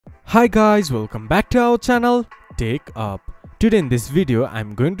Hi guys, welcome back to our channel TechUp. Today in this video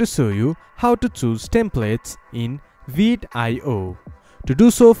I'm going to show you how to choose templates in Vid.io. To do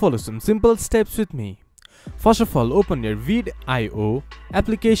so, follow some simple steps with me. First of all, open your Vid.io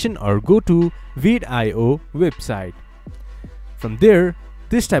application or go to Vid.io website. From there,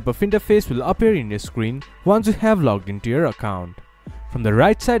 this type of interface will appear in your screen once you have logged into your account. From the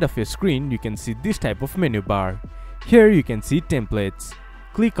right side of your screen, you can see this type of menu bar. Here you can see templates.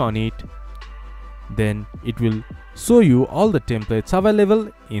 Click on it, then it will show you all the templates available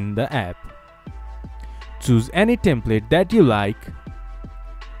in the app. Choose any template that you like,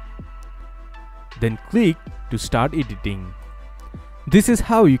 then click to start editing. This is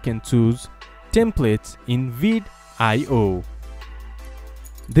how you can choose templates in Vid.io.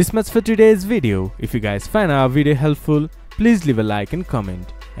 This much for today's video. If you guys find our video helpful, please leave a like and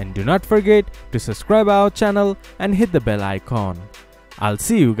comment, and do not forget to subscribe our channel and hit the bell icon. I'll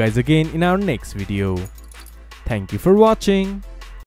see you guys again in our next video. Thank you for watching.